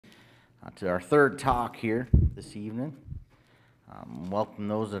To our third talk here this evening. Welcome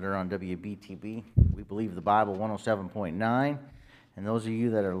those that are on WBTB. We believe the Bible 107.9. And those of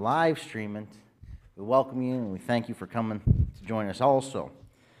you that are live streaming, we welcome you and we thank you for coming to join us also.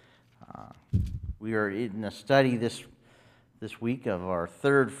 We are in a study this week of our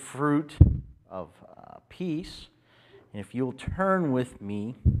third fruit of peace. And if you'll turn with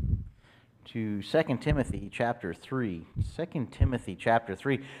me to 2 Timothy chapter 3. 2 Timothy chapter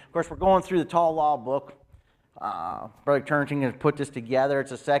 3. Of course, we're going through the Tall Law book. Brother Turnitin has put this together.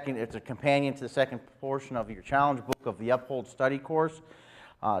 It's a companion to the second portion of your challenge book of the Uphold Study course.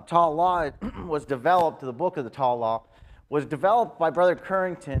 Tall Law was developed, the book of the Tall Law, was developed by Brother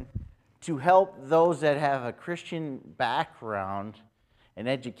Turnitin to help those that have a Christian background and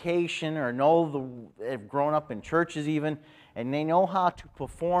education or have grown up in churches even, and they know how to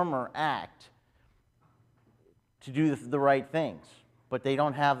perform or act to do the right things, but they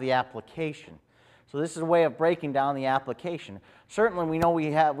don't have the application. So this is a way of breaking down the application. Certainly we know we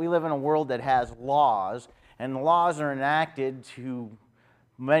live in a world that has laws, and the laws are enacted to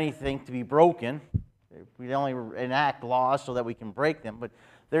many things to be broken. We only enact laws so that we can break them, but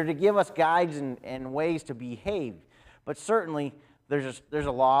they're to give us guides and ways to behave. But certainly there's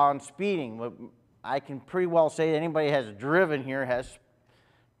a law on speeding. I can pretty well say that anybody who has driven here has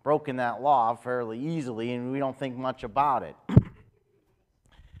broken that law fairly easily, and we don't think much about it.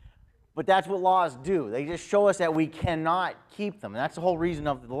 But that's what laws do. They just show us that we cannot keep them. And that's the whole reason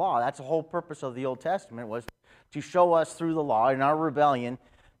of the law. That's the whole purpose of the Old Testament, was to show us through the law in our rebellion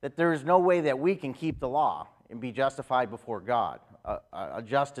that there is no way that we can keep the law and be justified before God, a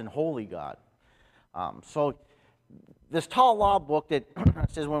just and holy God. So this Tall Law book that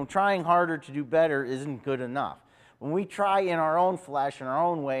says when trying harder to do better isn't good enough. When we try in our own flesh, in our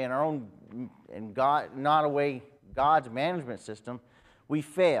own way, and God, not away God's management system, we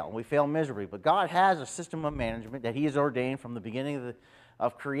fail. We fail miserably. But God has a system of management that He has ordained from the beginning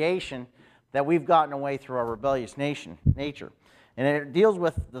of creation that we've gotten away through our rebellious nature. And it deals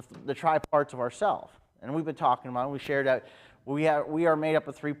with the triparts of ourselves. And we've been talking about it. We shared that we are made up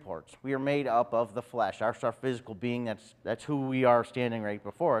of three parts. We are made up of the flesh. Our physical being, that's who we are standing right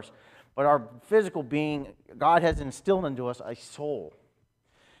before us. But our physical being, God has instilled into us a soul.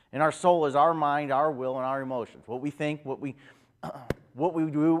 And our soul is our mind, our will, and our emotions. What we think, what we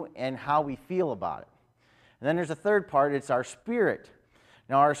do, and how we feel about it. And then there's a third part, it's our spirit.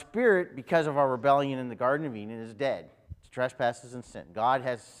 Now our spirit, because of our rebellion in the Garden of Eden, is dead. It's trespasses and sin. God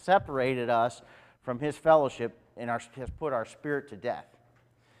has separated us from His fellowship and has put our spirit to death.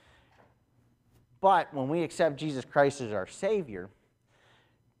 But when we accept Jesus Christ as our Savior,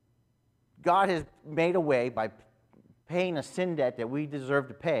 God has made a way by paying a sin debt that we deserve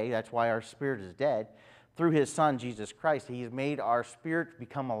to pay. That's why our spirit is dead. Through His Son, Jesus Christ, He has made our spirit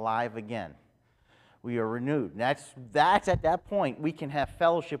become alive again. We are renewed. And that's at that point we can have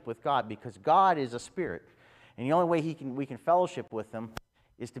fellowship with God, because God is a spirit. And the only way we can fellowship with Him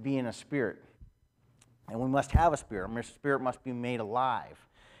is to be in a spirit. And we must have a spirit. Our spirit must be made alive.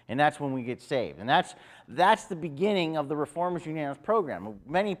 And that's when we get saved. And that's the beginning of the Reformers Unanimous program.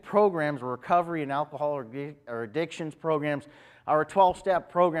 Many programs, recovery and alcohol or addictions programs, are a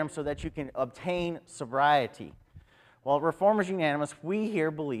 12-step program so that you can obtain sobriety. Well, Reformers Unanimous, we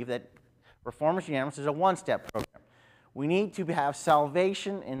here believe that Reformers Unanimous is a one-step program. We need to have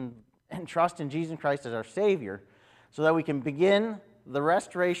salvation and trust in Jesus Christ as our Savior so that we can begin the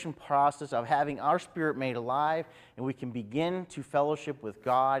restoration process of having our spirit made alive, and we can begin to fellowship with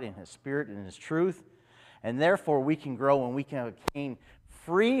God in His Spirit and His truth, and therefore we can grow and we can obtain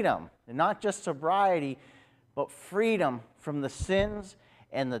freedom, and not just sobriety, but freedom from the sins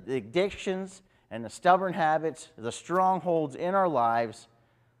and the addictions and the stubborn habits, the strongholds in our lives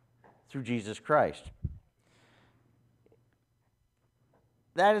through Jesus Christ.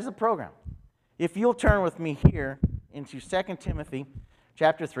 That is the program. If you'll turn with me here into 2 Timothy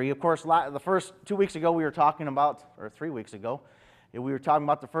chapter 3. Of course, the first 2 weeks ago we were talking about, or 3 weeks ago, we were talking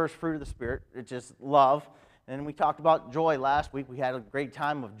about the first fruit of the Spirit, it's just love. And we talked about joy last week. We had a great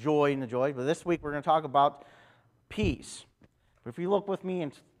time of joy in the joy. But this week we're going to talk about peace. But if you look with me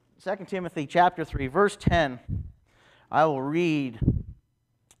in 2 Timothy chapter 3, verse 10, I will read.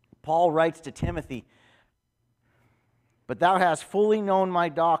 Paul writes to Timothy, "But thou hast fully known my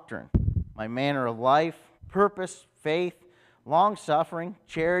doctrine, my manner of life, purpose, faith, long-suffering,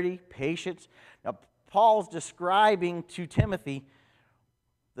 charity, patience." Now, Paul's describing to Timothy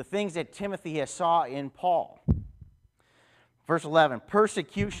the things that Timothy has saw in Paul. Verse 11,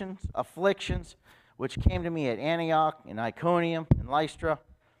 "Persecutions, afflictions, which came to me at Antioch and Iconium and Lystra,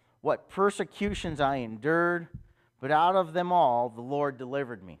 what persecutions I endured, but out of them all the Lord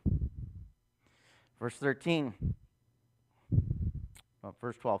delivered me." Verse 13.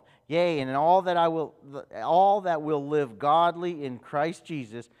 Verse 12. Yea, and all that will live godly in Christ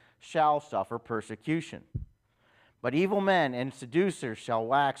Jesus shall suffer persecution. But evil men and seducers shall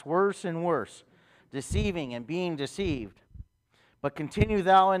wax worse and worse, deceiving and being deceived. But continue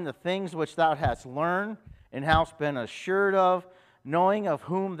thou in the things which thou hast learned, and hast been assured of, knowing of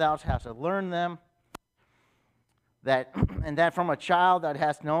whom thou hast learned them, and that from a child thou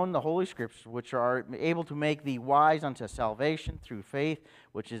hast known the Holy Scriptures, which are able to make thee wise unto salvation through faith,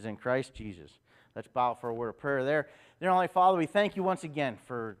 which is in Christ Jesus. Let's bow for a word of prayer there. Dear Heavenly Father, we thank you once again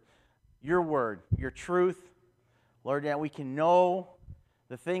for your word, your truth. Lord, that we can know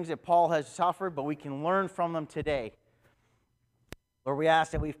the things that Paul has suffered, but we can learn from them today. Lord, we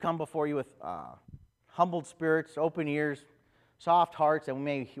ask that we've come before you with humbled spirits, open ears, soft hearts, that we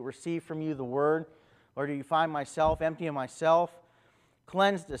may receive from you the word. Lord, do you find myself empty of myself,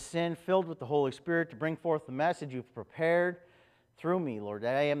 cleansed of sin, filled with the Holy Spirit to bring forth the message you've prepared through me, Lord,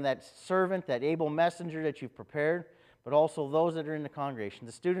 that I am that servant, that able messenger that you've prepared, but also those that are in the congregation,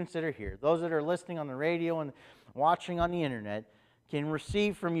 the students that are here, those that are listening on the radio and watching on the internet, can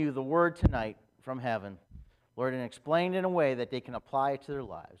receive from you the word tonight from heaven, Lord, and explained in a way that they can apply it to their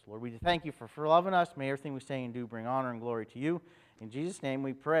lives. Lord, we thank you for loving us. May everything we say and do bring honor and glory to you. In Jesus' name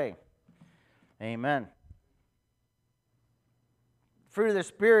we pray. Amen. Fruit of the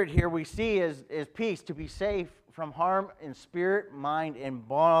Spirit here we see is peace, to be safe from harm in spirit, mind, and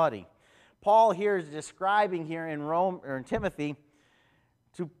body. Paul here is describing here in Rome or in Timothy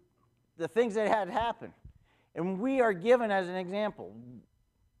to the things that had happened. And we are given as an example.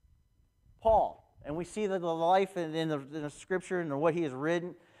 Paul, and we see that the life in the Scripture and what he has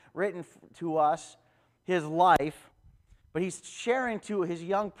written to us, his life, but he's sharing to his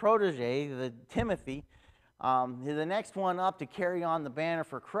young protege, the Timothy, the next one up to carry on the banner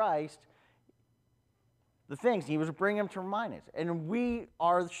for Christ, the things. He was bringing them to remind us. And we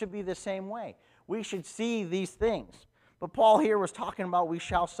should be the same way. We should see these things. But Paul here was talking about we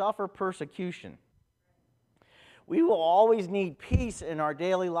shall suffer persecution. We will always need peace in our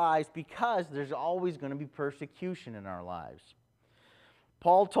daily lives because there's always going to be persecution in our lives.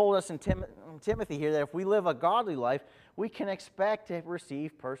 Paul told us in Timothy here that if we live a godly life, we can expect to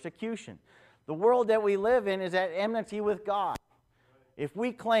receive persecution. The world that we live in is at enmity with God. If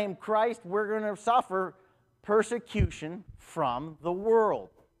we claim Christ, we're going to suffer persecution from the world.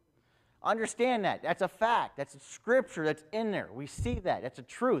 Understand that. That's a fact. That's a scripture that's in there. We see that. That's a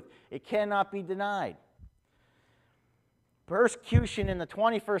truth. It cannot be denied. Persecution in the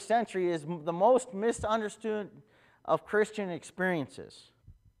 21st century is the most misunderstood of Christian experiences.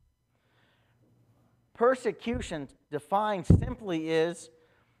 Persecution, defined simply, is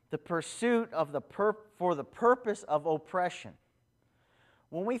the pursuit of for the purpose of oppression.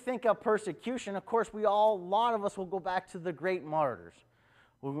 When we think of persecution, of course, a lot of us will go back to the great martyrs.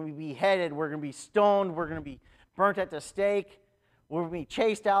 We're going to be beheaded, we're going to be stoned, we're going to be burnt at the stake, we're going to be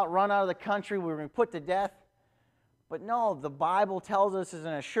chased out, run out of the country, we're going to be put to death. But no, the Bible tells us and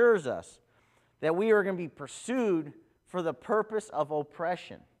assures us that we are going to be pursued for the purpose of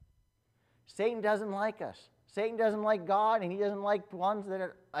oppression. Satan doesn't like us. Satan doesn't like God, and he doesn't like ones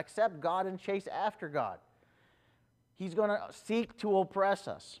that accept God and chase after God. He's going to seek to oppress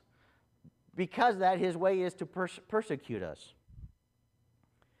us because that his way is to persecute us.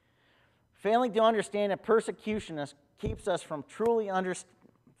 Failing to understand that persecution keeps us from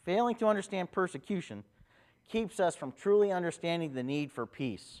failing to understand persecution keeps us from truly understanding the need for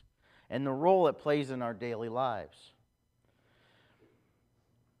peace and the role it plays in our daily lives.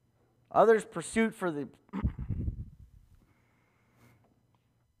 Others' pursuit for the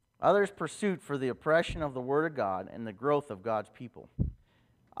oppression of the Word of God and the growth of God's people.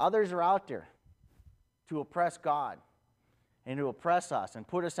 Others are out there to oppress God and to oppress us and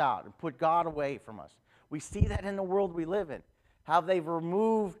put us out and put God away from us. We see that in the world we live in, how they've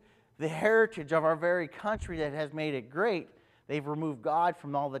removed the heritage of our very country that has made it great. They've removed God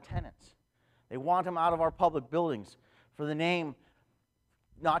from all the tenets. They want him out of our public buildings for the name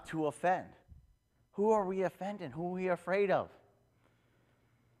not to offend. Who are we offending? Who are we afraid of?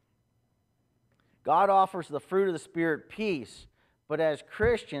 God offers the fruit of the Spirit, peace, but as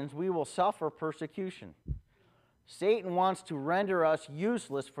Christians, we will suffer persecution. Satan wants to render us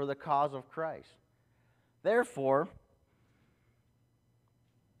useless for the cause of Christ. Therefore,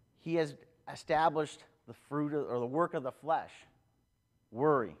 he has established the fruit or the work of the flesh,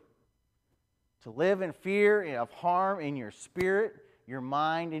 worry. To live in fear of harm in your spirit, your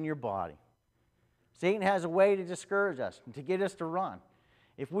mind, and your body. Satan has a way to discourage us and to get us to run.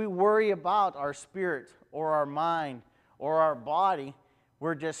 If we worry about our spirit or our mind or our body,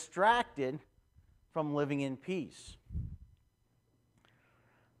 we're distracted from living in peace.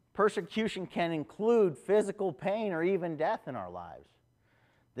 Persecution can include physical pain or even death in our lives.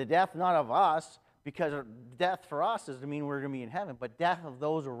 The death not of us, because death for us is to mean we're going to be in heaven, but death of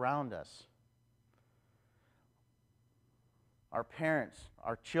those around us. Our parents,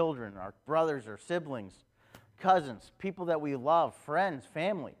 our children, our brothers or siblings, cousins, people that we love, friends,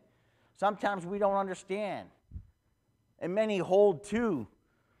 family. Sometimes we don't understand. And many hold to,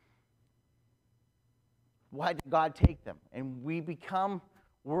 why did God take them? And we become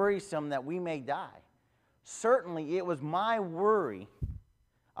worrisome that we may die. Certainly, it was my worry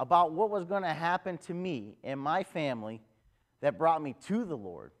about what was going to happen to me and my family that brought me to the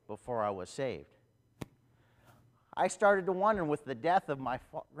Lord before I was saved. I started to wonder with the death of my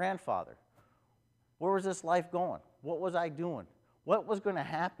grandfather, where was this life going? What was I doing? What was going to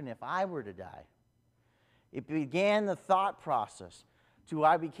happen if I were to die? It began the thought process to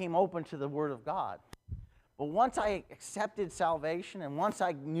I became open to the Word of God. But once I accepted salvation and once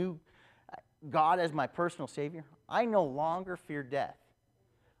I knew God as my personal Savior, I no longer fear death.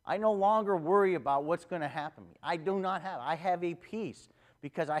 I no longer worry about what's going to happen to me. I have a peace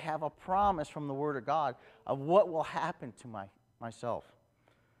because I have a promise from the Word of God of what will happen to myself.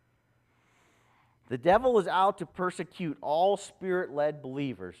 The devil is out to persecute all Spirit-led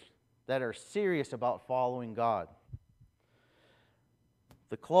believers that are serious about following God.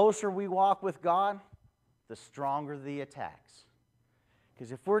 The closer we walk with God, the stronger the attacks.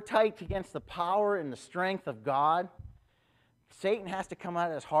 Because if we're tight against the power and the strength of God, Satan has to come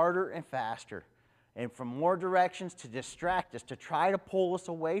at us harder and faster and from more directions to distract us, to try to pull us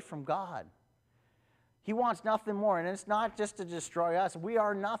away from God. He wants nothing more, and it's not just to destroy us. We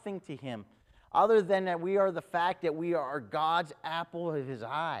are nothing to him, other than that we are the fact that we are God's apple of his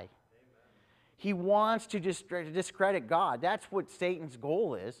eye. Amen. He wants to discredit God. That's what Satan's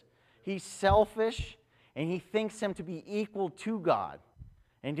goal is. He's selfish, and he thinks him to be equal to God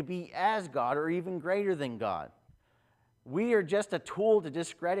and to be as God or even greater than God. We are just a tool to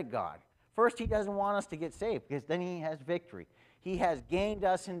discredit God. First, he doesn't want us to get saved because then he has victory. He has gained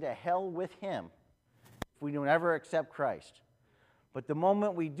us into hell with him if we don't ever accept Christ. But the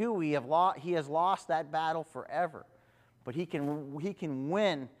moment we do, he has lost that battle forever. But he can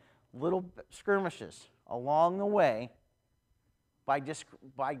win little skirmishes along the way by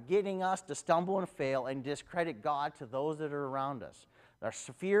getting us to stumble and fail and discredit God to those that are around us. Our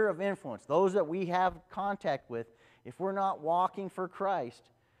sphere of influence, those that we have contact with, if we're not walking for Christ,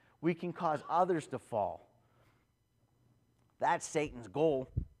 we can cause others to fall. That's Satan's goal.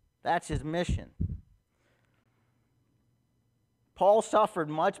 That's his mission. Paul suffered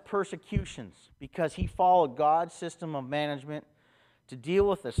much persecutions because he followed God's system of management to deal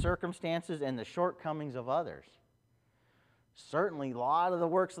with the circumstances and the shortcomings of others. Certainly, a lot of the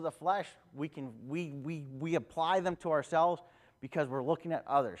works of the flesh, we apply them to ourselves because we're looking at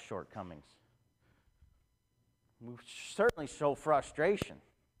others' shortcomings. We certainly show frustration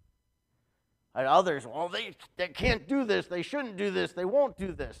at others. Well, they can't do this. They shouldn't do this. They won't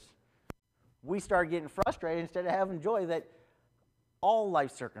do this. We start getting frustrated instead of having joy that all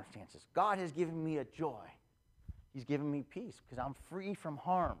life circumstances, God has given me a joy. He's given me peace because I'm free from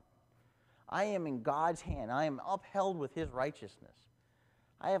harm. I am in God's hand. I am upheld with his righteousness.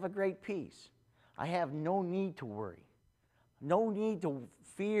 I have a great peace. I have no need to worry. No need to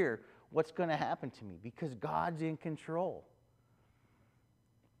fear what's going to happen to me because God's in control.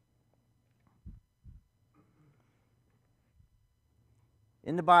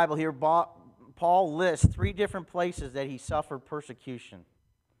 In the Bible here, Paul lists 3 different places that he suffered persecution.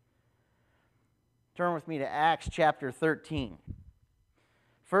 Turn with me to Acts chapter 13.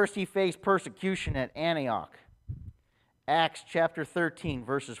 First, he faced persecution at Antioch. Acts chapter 13,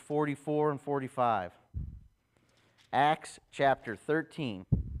 verses 44 and 45. Acts chapter 13,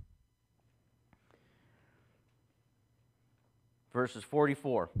 verses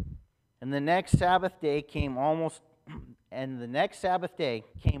 44. And the next Sabbath day came almost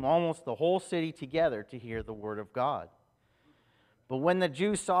the whole city together to hear the word of God. But when the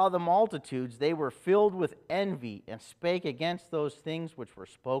Jews saw the multitudes, they were filled with envy and spake against those things which were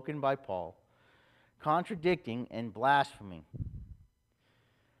spoken by Paul, contradicting and blaspheming.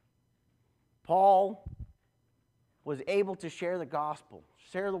 Paul was able to share the gospel,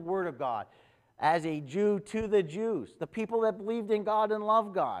 share the word of God as a Jew to the Jews, the people that believed in God and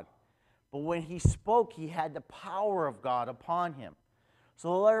loved God. But when he spoke, he had the power of God upon him.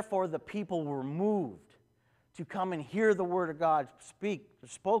 So therefore, the people were moved to come and hear the word of God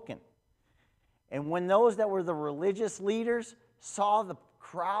spoken. And when those that were the religious leaders saw the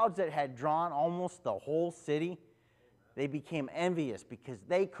crowds that had drawn almost the whole city, They became envious because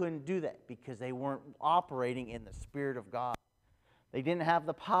they couldn't do that, because they weren't operating in the Spirit of God. They didn't have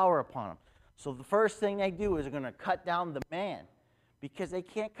the power upon them. So the first thing they do is they're going to cut down the man. Because they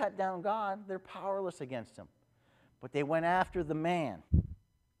can't cut down God, they're powerless against him. But they went after the man.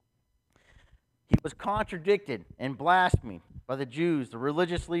 He was contradicted and blasphemed by the Jews, the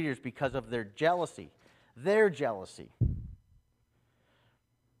religious leaders, because of their jealousy. Their jealousy.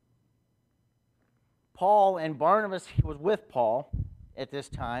 Paul and Barnabas, he was with Paul at this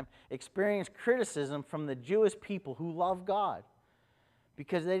time, experienced criticism from the Jewish people who loved God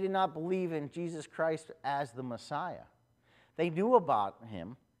because they did not believe in Jesus Christ as the Messiah. They knew about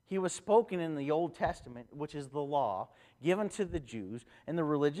him. He was spoken in the Old Testament, which is the law, given to the Jews and the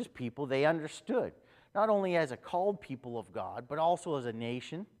religious people. They understood, not only as a called people of God, but also as a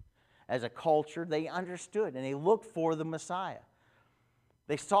nation, as a culture. They understood, and they looked for the Messiah.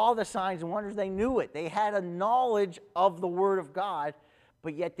 They saw the signs and wonders. They knew it. They had a knowledge of the Word of God,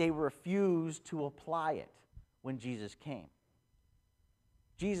 but yet they refused to apply it when Jesus came.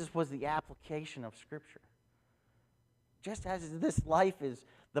 Jesus was the application of Scripture. Just as this life is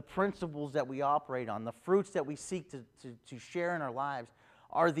the principles that we operate on, the fruits that we seek to share in our lives,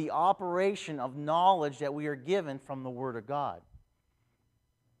 are the operation of knowledge that we are given from the Word of God.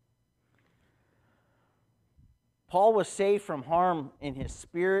 Paul was saved from harm in his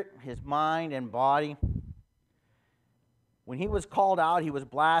spirit, his mind, and body. When he was called out, he was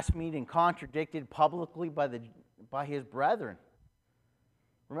blasphemed and contradicted publicly by his brethren.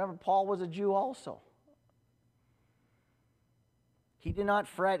 Remember, Paul was a Jew also. He did not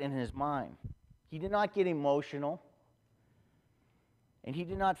fret in his mind. He did not get emotional. And he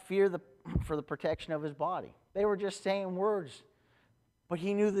did not fear for the protection of his body. They were just saying words. But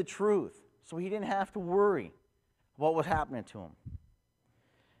he knew the truth, so he didn't have to worry what was happening to him.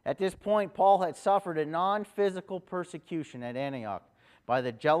 At this point, Paul had suffered a non-physical persecution at Antioch by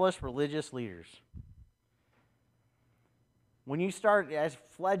the jealous religious leaders. When you start as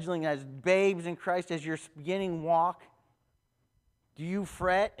fledgling, as babes in Christ, as your beginning walk, do you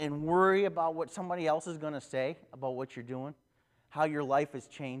fret and worry about what somebody else is going to say about what you're doing, how your life is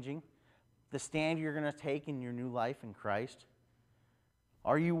changing, the stand you're going to take in your new life in Christ?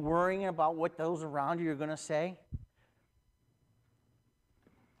 Are you worrying about what those around you are going to say?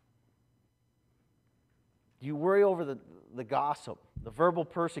 Do you worry over the gossip, the verbal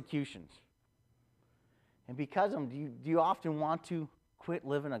persecutions? And because of them, do you often want to quit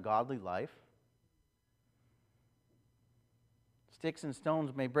living a godly life? Sticks and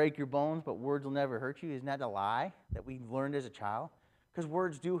stones may break your bones, but words will never hurt you. Isn't that a lie that we learned as a child? Because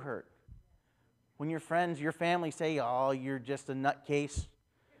words do hurt. When your friends, your family say, oh, you're just a nutcase,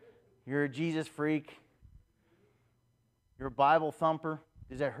 you're a Jesus freak, you're a Bible thumper,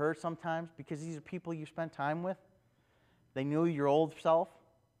 does that hurt sometimes? Because these are people you spent time with. They knew your old self.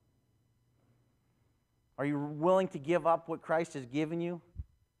 Are you willing to give up what Christ has given you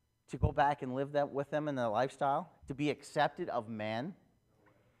to go back and live that with them in their lifestyle? To be accepted of men?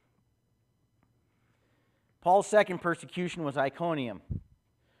 Paul's second persecution was Iconium.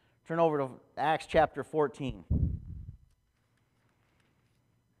 Turn over to Acts chapter 14.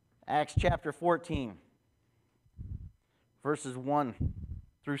 Acts chapter 14, verses 1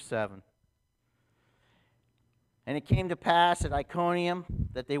 through 7. And it came to pass at Iconium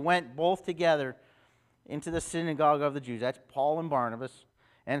that they went both together into the synagogue of the Jews. That's Paul and Barnabas.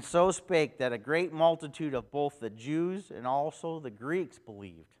 And so spake that a great multitude of both the Jews and also the Greeks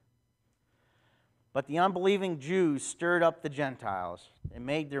believed. But the unbelieving Jews stirred up the Gentiles and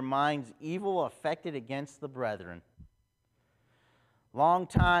made their minds evil affected against the brethren. Long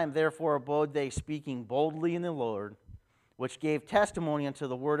time therefore abode they, speaking boldly in the Lord, which gave testimony unto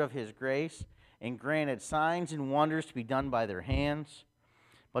the word of his grace, and granted signs and wonders to be done by their hands.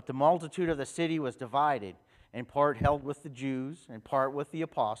 But the multitude of the city was divided, and part held with the Jews, and part with the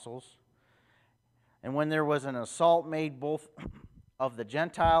apostles. And when there was an assault made both of the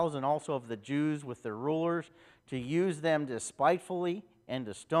Gentiles and also of the Jews with their rulers, to use them despitefully and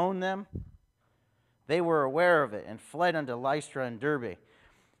to stone them, they were aware of it, and fled unto Lystra and Derbe,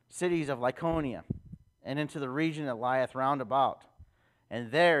 cities of Lycaonia, and into the region that lieth round about.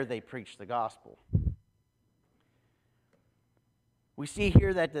 And there they preached the gospel. We see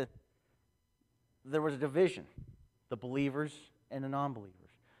here that there was a division, the believers and the non-believers.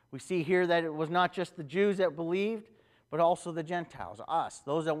 We see here that it was not just the Jews that believed, but also the Gentiles, us,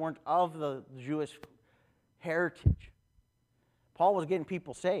 those that weren't of the Jewish heritage. Paul was getting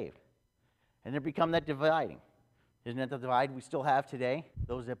people saved, and there become that dividing. Isn't that the divide we still have today?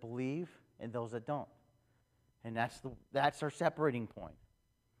 Those that believe and those that don't. And that's our separating point.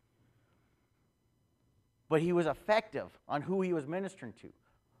 but he was effective on who he was ministering to.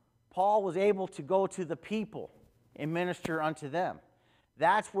 Paul was able to go to the people and minister unto them.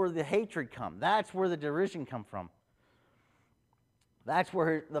 That's where the hatred comes. That's where the derision come from. That's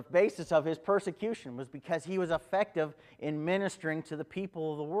where the basis of his persecution was, because he was effective in ministering to the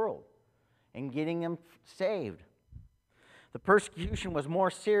people of the world and getting them saved. The persecution was more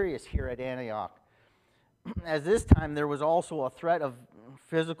serious here at Antioch, as this time there was also a threat of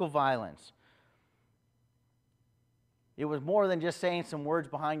physical violence. It was more than just saying some words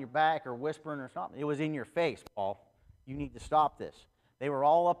behind your back or whispering or something. It was in your face, Paul. You need to stop this. They were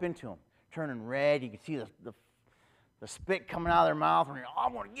all up into him, turning red. You could see the spit coming out of their mouth, and I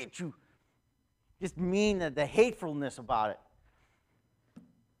want to get you. Just mean the hatefulness about it.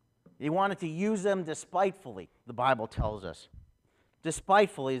 He wanted to use them despitefully, the Bible tells us.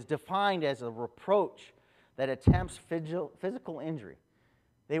 Despitefully is defined as a reproach that attempts physical injury.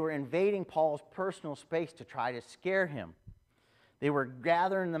 They were invading Paul's personal space to try to scare him. They were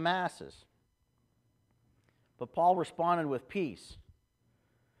gathering the masses. But Paul responded with peace,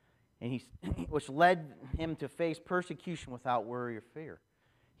 which led him to face persecution without worry or fear.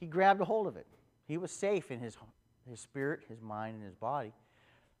 He grabbed a hold of it. He was safe in his spirit, his mind, and his body.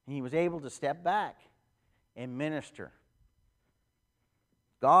 And he was able to step back and minister.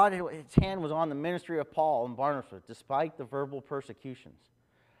 God, his hand was on the ministry of Paul and Barnabas, despite the verbal persecutions.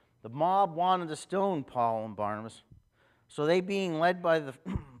 The mob wanted to stone Paul and Barnabas, so they, being led by the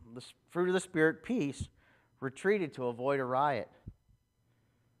fruit of the Spirit, peace, retreated to avoid a riot.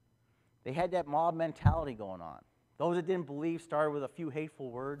 They had that mob mentality going on. Those that didn't believe started with a few hateful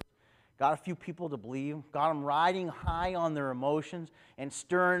words, got a few people to believe, got them riding high on their emotions and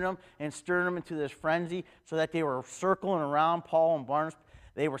stirring them into this frenzy, so that they were circling around Paul and Barnabas.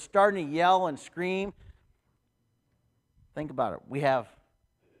 They were starting to yell and scream. Think about it.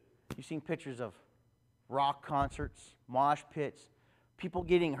 You've seen pictures of rock concerts, mosh pits, people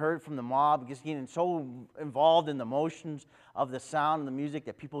getting hurt from the mob, just getting so involved in the motions of the sound and the music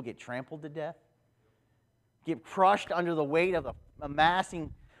that people get trampled to death, get crushed under the weight of a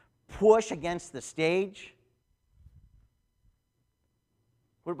massing push against the stage.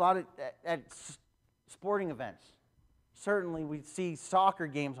 What about it at sporting events? Certainly we see soccer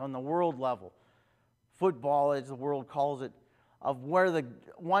games on the world level, football as the world calls it, of where the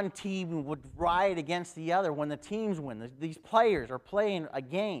one team would riot against the other when the teams win. These players are playing a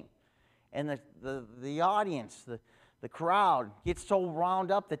game, and the audience, the crowd, gets so wound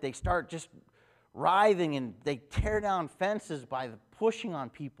up that they start just writhing, and they tear down fences by pushing on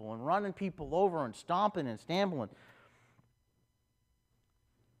people and running people over and stomping and stamping.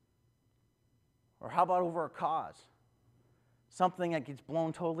 Or how about over a cause? Something that gets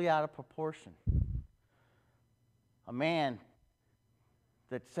blown totally out of proportion. A man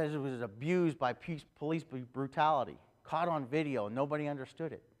that says it was abused by police brutality, caught on video, and nobody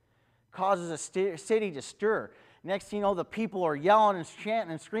understood it. Causes a city to stir. Next thing you know, the people are yelling and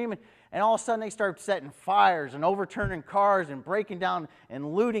chanting and screaming, and all of a sudden they start setting fires and overturning cars and breaking down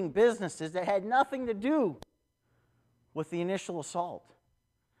and looting businesses that had nothing to do with the initial assault.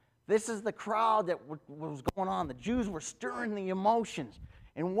 This is the crowd that was going on. The Jews were stirring the emotions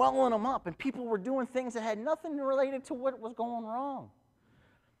and welling them up, and people were doing things that had nothing related to what was going wrong.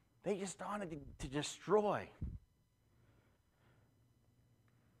 They just wanted to destroy.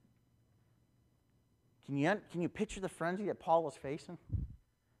 Can you picture the frenzy that Paul was facing?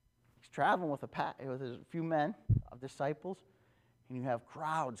 He's traveling with a few men of disciples, and you have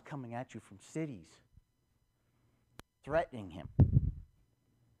crowds coming at you from cities, threatening him.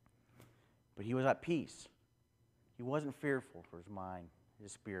 But he was at peace. He wasn't fearful for his mind,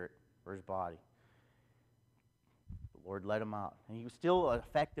 his spirit, or his body. The Lord led him out. And he was still an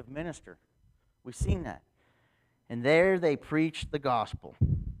effective minister. We've seen that. And there they preached the gospel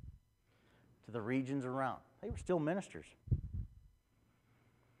to the regions around. They were still ministers.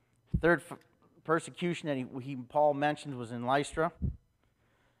 The third persecution that Paul mentioned was in Lystra.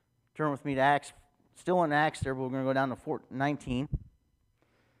 Turn with me to Acts. Still in Acts there, but we're going to go down to 19.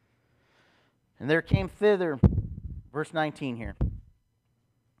 And there came thither, verse 19 here.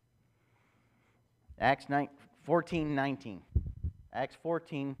 Acts 14:19. Acts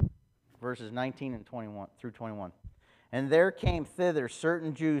 14, verses 19 and 21 through 21. And there came thither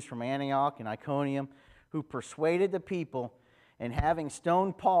certain Jews from Antioch and Iconium, who persuaded the people, and having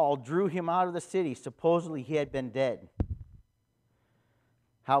stoned Paul, drew him out of the city, supposedly he had been dead.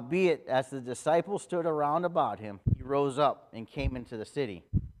 Howbeit, as the disciples stood around about him, he rose up and came into the city.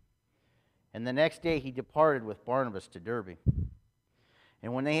 And the next day he departed with Barnabas to Derbe.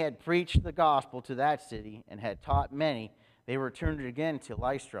 And when they had preached the gospel to that city and had taught many, They returned again to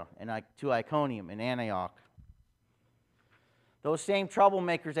Lystra and to Iconium and Antioch. Those same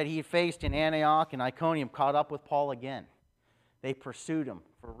troublemakers that he faced in Antioch and Iconium caught up with Paul again. They pursued him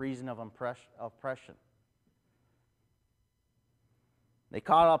for reason of oppression. They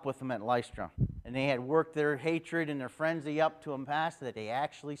caught up with him at Lystra, and they had worked their hatred and their frenzy up to a pass that they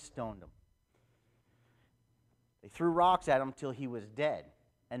actually stoned him. They threw rocks at him till he was dead,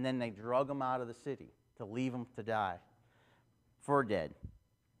 and then they drug him out of the city to leave him to die for dead.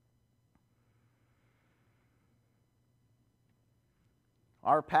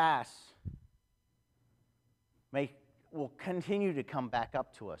 Our past will continue to come back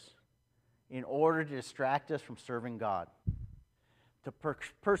up to us in order to distract us from serving God, to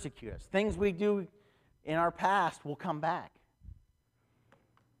persecute us. Things we do in our past will come back.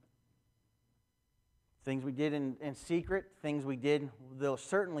 Things we did in secret, things we did, they'll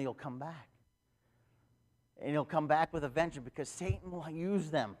certainly will come back. And he'll come back with a vengeance because Satan will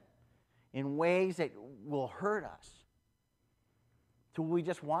use them in ways that will hurt us till we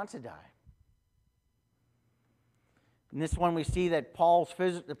just want to die. In this one we see that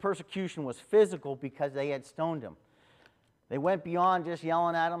the persecution was physical because they had stoned him. They went beyond just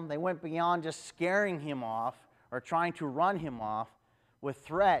yelling at him. They went beyond just scaring him off or trying to run him off with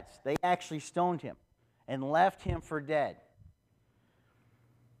threats. They actually stoned him and left him for dead.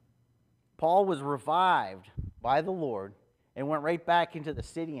 Paul was revived by the Lord and went right back into the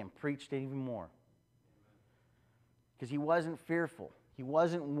city and preached even more. Because he wasn't fearful. He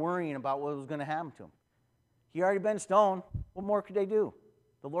wasn't worrying about what was going to happen to him. He already been stoned. What more could they do?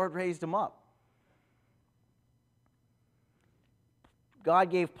 The Lord raised him up. God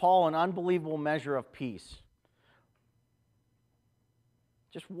gave Paul an unbelievable measure of peace.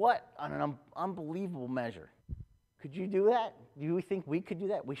 Just what? An unbelievable measure. Could you do that? Do we think we could do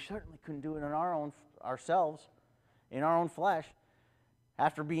that? We certainly couldn't do it on our own, ourselves, in our own flesh.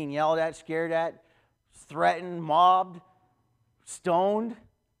 After being yelled at, scared at, threatened, mobbed, stoned,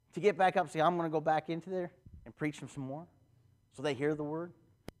 to get back up and say, I'm going to go back into there and preach them some more so they hear the word.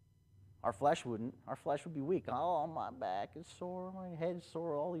 Our flesh wouldn't. Our flesh would be weak. Oh, my back is sore, my head's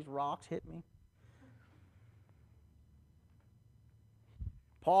sore, all these rocks hit me.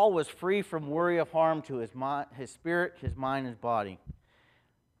 Paul was free from worry of harm to his spirit, his mind, his body.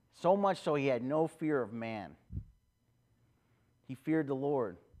 So much so he had no fear of man. He feared the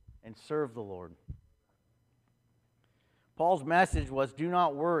Lord and served the Lord. Paul's message was, do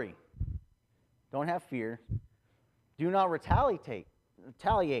not worry. Don't have fear. Do not retaliate.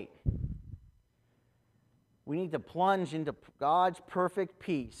 We need to plunge into God's perfect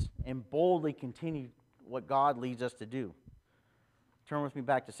peace and boldly continue what God leads us to do. Turn with me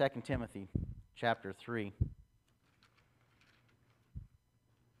back to 2 Timothy chapter 3.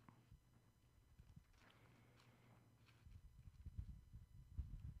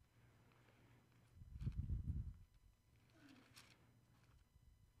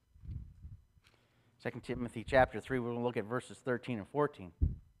 Second Timothy chapter 3, we're going to look at verses 13 and 14.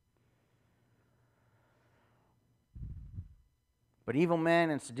 But evil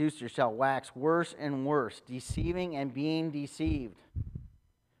men and seducers shall wax worse and worse, deceiving and being deceived.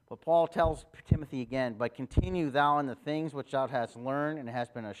 But Paul tells Timothy again, but continue thou in the things which thou hast learned and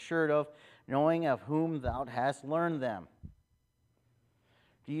hast been assured of, knowing of whom thou hast learned them.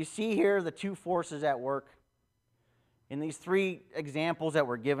 Do you see here the two forces at work? In these three examples that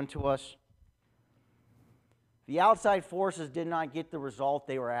were given to us, the outside forces did not get the result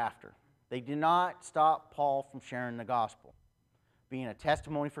they were after. They did not stop Paul from sharing the gospel, being a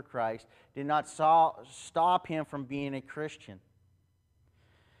testimony for Christ, did not stop him from being a Christian.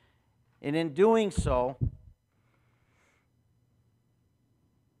 And in doing so,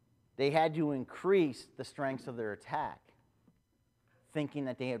 they had to increase the strength of their attack, thinking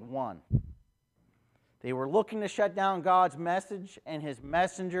that they had won. They were looking to shut down God's message and his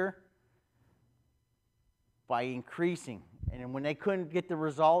messenger by increasing. And when they couldn't get the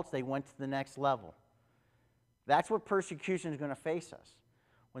results, they went to the next level. That's what persecution is going to face us.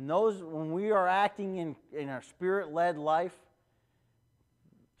 When we are acting in our spirit-led life,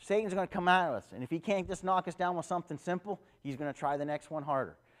 Satan's going to come at us. And if he can't just knock us down with something simple, he's going to try the next one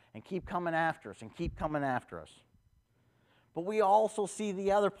harder and keep coming after us and keep coming after us. But we also see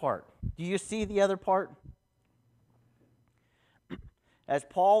the other part. Do you see the other part? As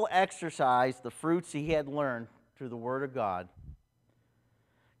Paul exercised the fruits he had learned through the Word of God,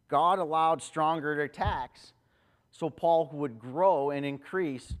 God allowed stronger attacks so Paul would grow and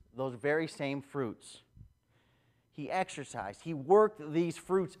increase those very same fruits. He exercised. He worked these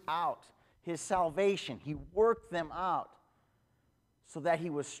fruits out. His salvation, he worked them out so that he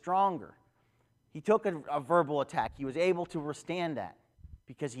was stronger. He took a verbal attack. He was able to withstand that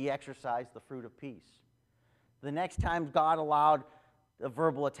because he exercised the fruit of peace. The next time God allowed a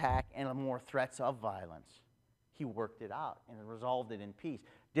verbal attack and more threats of violence, he worked it out and resolved it in peace.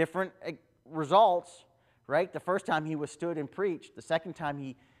 Different results, right? The first time he withstood and preached. The second time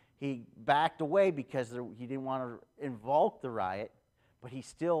he backed away because he didn't want to invoke the riot, but he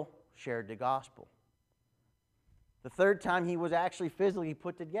still shared the gospel. The third time he was actually physically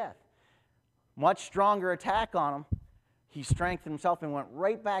put to death. Much stronger attack on him. He strengthened himself and went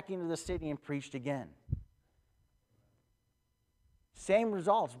right back into the city and preached again. Same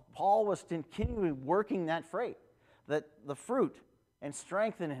results. Paul was continually working that the fruit, and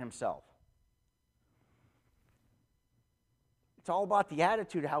strengthening himself. It's all about the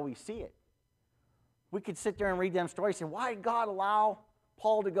attitude of how we see it. We could sit there and read them stories and say, why did God allow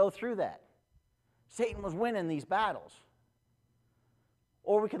Paul to go through that? Satan was winning these battles.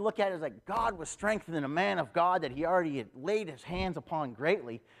 Or we could look at it as like God was strengthening a man of God that he already had laid his hands upon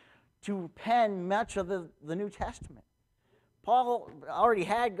greatly to pen much of the New Testament. Paul already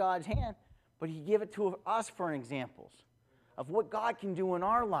had God's hand, but he gave it to us for examples of what God can do in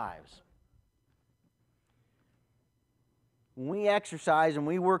our lives. When we exercise and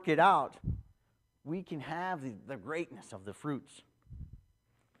we work it out, we can have the greatness of the fruits.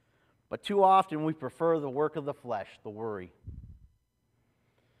 But too often we prefer the work of the flesh, the worry.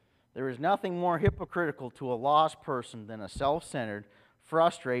 There is nothing more hypocritical to a lost person than a self-centered,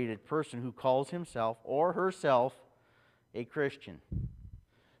 frustrated person who calls himself or herself a Christian.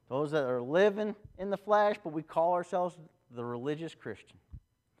 Those that are living in the flesh, but we call ourselves the religious Christian.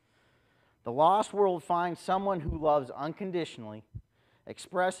 The lost world finds someone who loves unconditionally,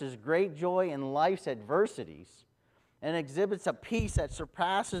 expresses great joy in life's adversities, and exhibits a peace that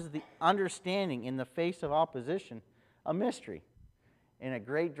surpasses the understanding in the face of opposition, a mystery, and a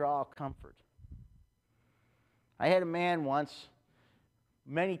great draw of comfort. I had a man once,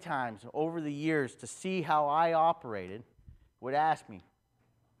 many times over the years, to see how I operated, would ask me,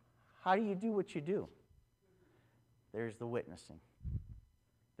 how do you do what you do? There's the witnessing.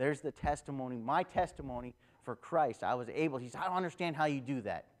 There's the testimony, my testimony for Christ. I was able, he said, I don't understand how you do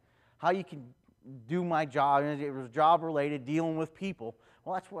that. How you can do my job, and it was job-related, dealing with people.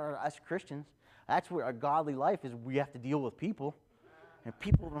 Well, that's what us Christians, that's what our godly life is. We have to deal with people. And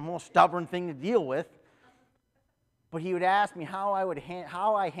people are the most stubborn thing to deal with. But he would ask me how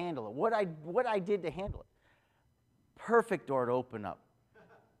I handle it, what I did to handle it. Perfect door to open up.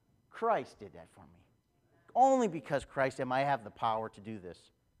 Christ did that for me. Only because Christ am I have the power to do this.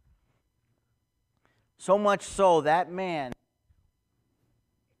 So much so that man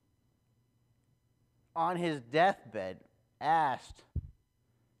on his deathbed asked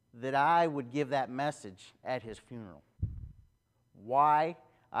that I would give that message at his funeral. Why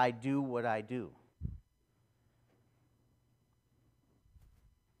I do what I do.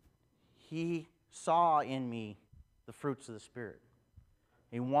 He saw in me the fruits of the Spirit.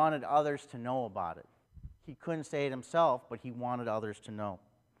 He wanted others to know about it. He couldn't say it himself, but he wanted others to know.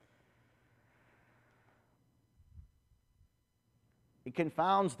 It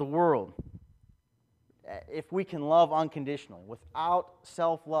confounds the world if we can love unconditionally, without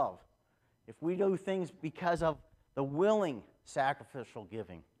self-love. If we do things because of the willing sacrificial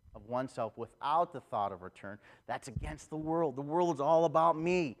giving of oneself without the thought of return, that's against the world. The world is all about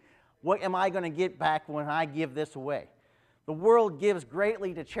me. What am I going to get back when I give this away? The world gives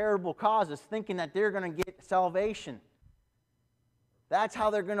greatly to charitable causes, thinking that they're going to get salvation. That's how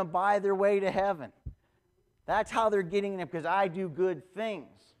they're going to buy their way to heaven. That's how they're getting it, because I do good things.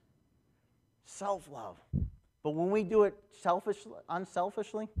 Self-love. But when we do it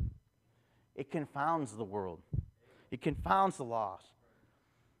unselfishly, it confounds the world. It confounds the lost.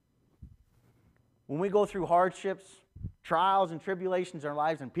 When we go through hardships, trials, and tribulations in our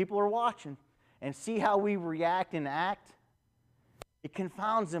lives, and people are watching and see how we react and act, it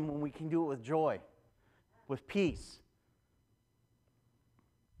confounds them when we can do it with joy, with peace.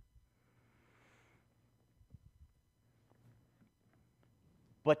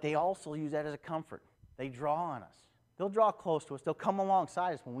 But they also use that as a comfort. They draw on us. They'll draw close to us. They'll come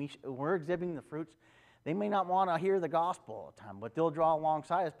alongside us when we're exhibiting the fruits. They may not want to hear the gospel all the time, but they'll draw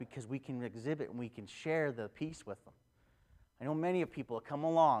alongside us because we can exhibit and we can share the peace with them. I know many of people that come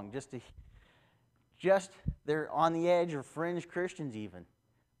along they're on the edge or fringe Christians even,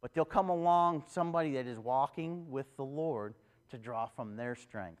 but they'll come along somebody that is walking with the Lord to draw from their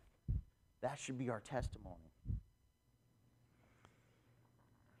strength. That should be our testimony.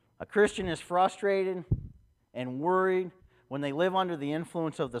 A Christian is frustrated and worried when they live under the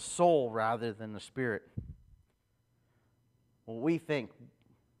influence of the soul rather than the spirit. What we think,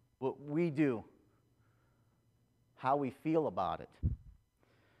 what we do, how we feel about it.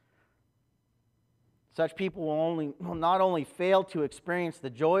 Such people will not only fail to experience the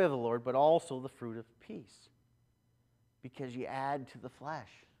joy of the Lord, but also the fruit of peace, because you add to the flesh.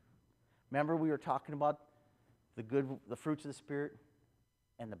 Remember, we were talking about the fruits of the Spirit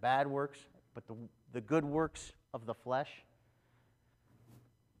and the bad works, but the good works of the flesh,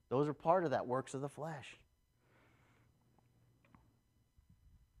 those are part of that works of the flesh.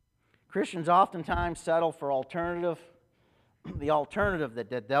 Christians oftentimes settle for the alternative that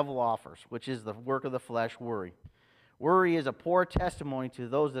the devil offers, which is the work of the flesh, worry. Worry is a poor testimony to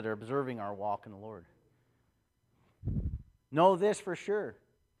those that are observing our walk in the Lord. Know this for sure.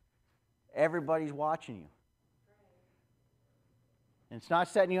 Everybody's watching you. And it's not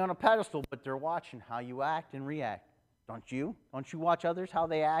setting you on a pedestal, but they're watching how you act and react. Don't you? Don't you watch others, how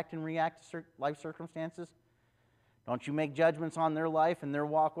they act and react to life circumstances? Don't you make judgments on their life and their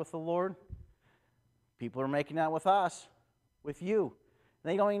walk with the Lord? People are making that with us, with you.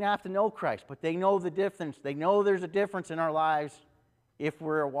 They don't even have to know Christ, but they know the difference. They know there's a difference in our lives if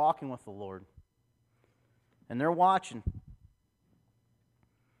we're walking with the Lord. And they're watching.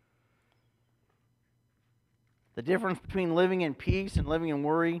 The difference between living in peace and living in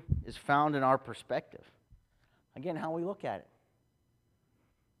worry is found in our perspective. Again, how we look at it.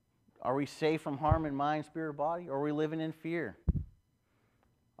 Are we safe from harm in mind, spirit, or body? Or are we living in fear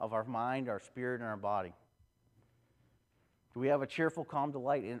of our mind, our spirit, and our body? Do we have a cheerful, calm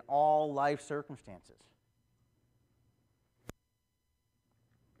delight in all life circumstances?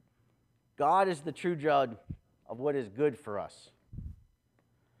 God is the true judge of what is good for us.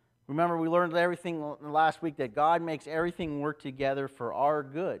 Remember, we learned everything last week that God makes everything work together for our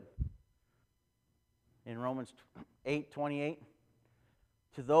good. In Romans 8:28,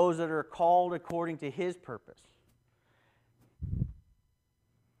 to those that are called according to His purpose.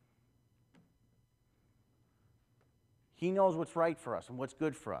 He knows what's right for us and what's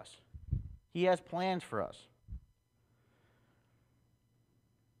good for us. He has plans for us.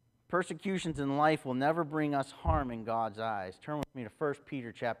 Persecutions in life will never bring us harm in God's eyes. Turn with me to 1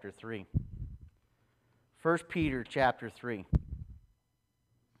 Peter chapter 3. 1 Peter chapter 3.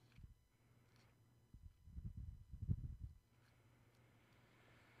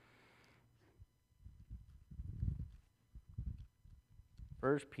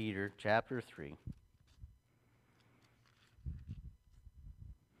 First Peter chapter 3.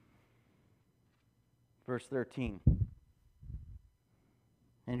 Verse 13.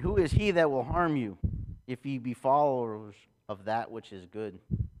 And who is he that will harm you, if ye be followers of that which is good?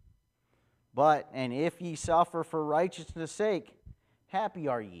 But, and if ye suffer for righteousness' sake, happy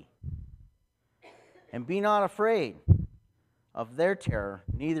are ye. And be not afraid of their terror,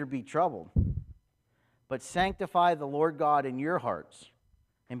 neither be troubled. But sanctify the Lord God in your hearts,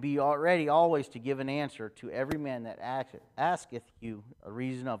 and be ready always to give an answer to every man that asketh you a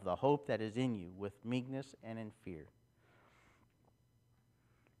reason of the hope that is in you, with meekness and in fear.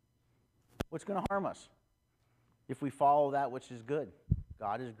 What's going to harm us if we follow that which is good?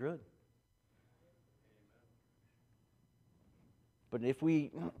 God is good. But if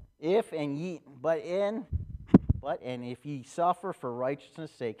ye suffer for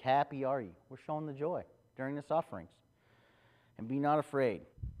righteousness' sake, happy are ye. We're showing the joy during the sufferings. And be not afraid,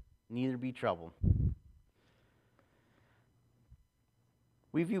 neither be troubled.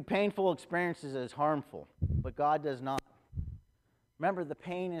 We view painful experiences as harmful, but God does not. Remember, the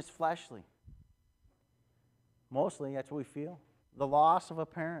pain is fleshly. Mostly, that's what we feel. The loss of a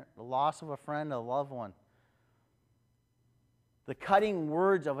parent, the loss of a friend, a loved one. The cutting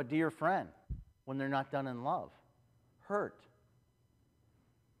words of a dear friend when they're not done in love. Hurt.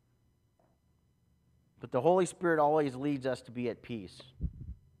 But the Holy Spirit always leads us to be at peace.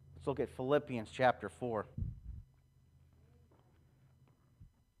 Let's look at Philippians chapter 4.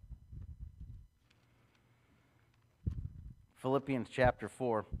 Philippians chapter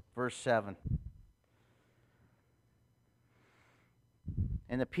 4, verse 7.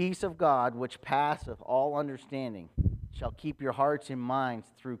 And the peace of God, which passeth all understanding, shall keep your hearts and minds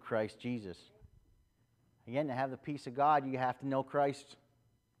through Christ Jesus. Again, to have the peace of God, you have to know Christ.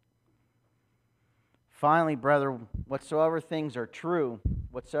 Finally, brethren, whatsoever things are true,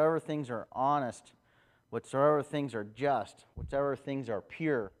 whatsoever things are honest, whatsoever things are just, whatsoever things are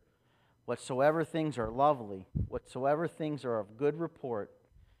pure, whatsoever things are lovely, whatsoever things are of good report,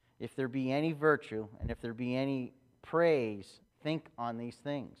 if there be any virtue, and if there be any praise, think on these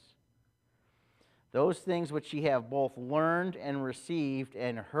things. Those things which ye have both learned and received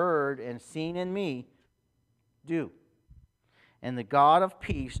and heard and seen in me, do. And the God of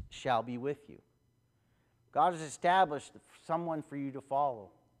peace shall be with you. God has established someone for you to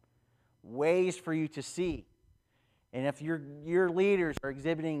follow, ways for you to see. And if your leaders are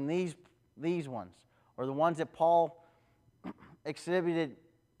exhibiting these ones, or the ones that Paul exhibited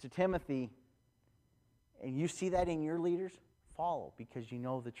to Timothy, and you see that in your leaders, follow, because you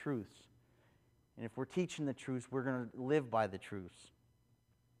know the truths. And if we're teaching the truths, we're going to live by the truths.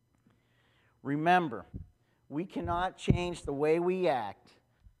 Remember, we cannot change the way we act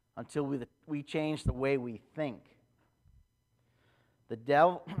until we change the way we think. The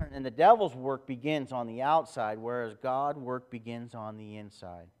devil's work begins on the outside, whereas God's work begins on the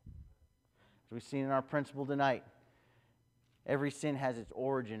inside. As we've seen in our principle tonight, every sin has its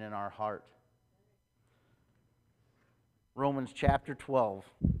origin in our heart. Romans chapter 12,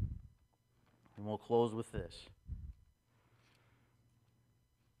 and we'll close with this.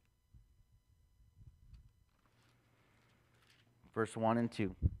 Verse 1 and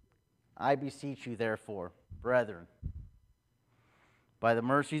 2. I beseech you, therefore, brethren, by the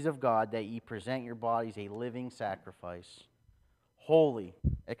mercies of God, that ye present your bodies a living sacrifice, holy,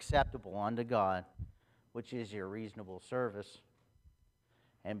 acceptable unto God, which is your reasonable service.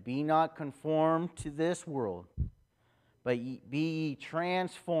 And be not conformed to this world, but be ye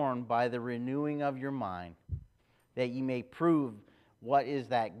transformed by the renewing of your mind, that ye may prove what is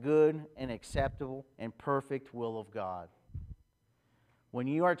that good and acceptable and perfect will of God. When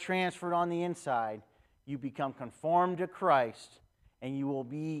you are transferred on the inside, you become conformed to Christ, and you will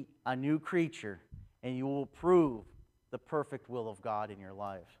be a new creature, and you will prove the perfect will of God in your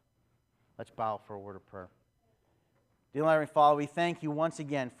life. Let's bow for a word of prayer. Dear Heavenly Father, we thank you once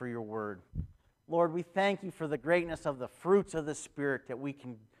again for your word. Lord, we thank you for the greatness of the fruits of the Spirit that we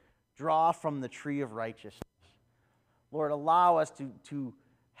can draw from the tree of righteousness. Lord, allow us to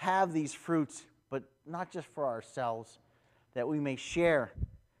have these fruits, but not just for ourselves, that we may share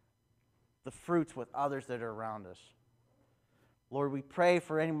the fruits with others that are around us. Lord, we pray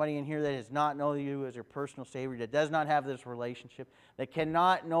for anybody in here that does not know you as your personal Savior, that does not have this relationship, that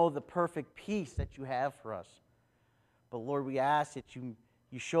cannot know the perfect peace that you have for us. But Lord, we ask that you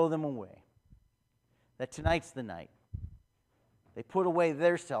show them a way, that tonight's the night. They put away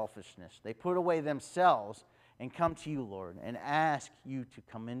their selfishness. They put away themselves and come to you, Lord, and ask you to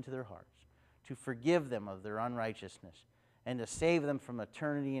come into their hearts, to forgive them of their unrighteousness, and to save them from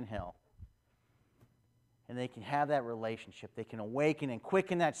eternity in hell. And they can have that relationship. They can awaken and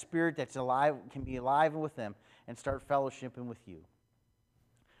quicken that spirit that's alive, can be alive with them, and start fellowshipping with you.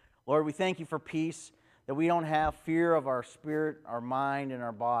 Lord, we thank you for peace, that we don't have fear of our spirit, our mind, and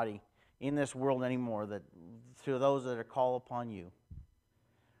our body in this world anymore, that to those that are called upon you.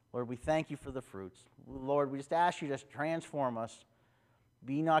 Lord, we thank you for the fruits. Lord, we just ask you to transform us,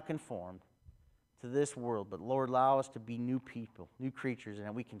 be not conformed to this world, but Lord, allow us to be new people, new creatures, and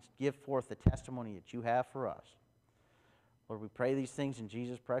that we can give forth the testimony that you have for us. Lord, we pray these things in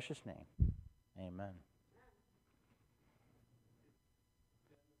Jesus' precious name. Amen.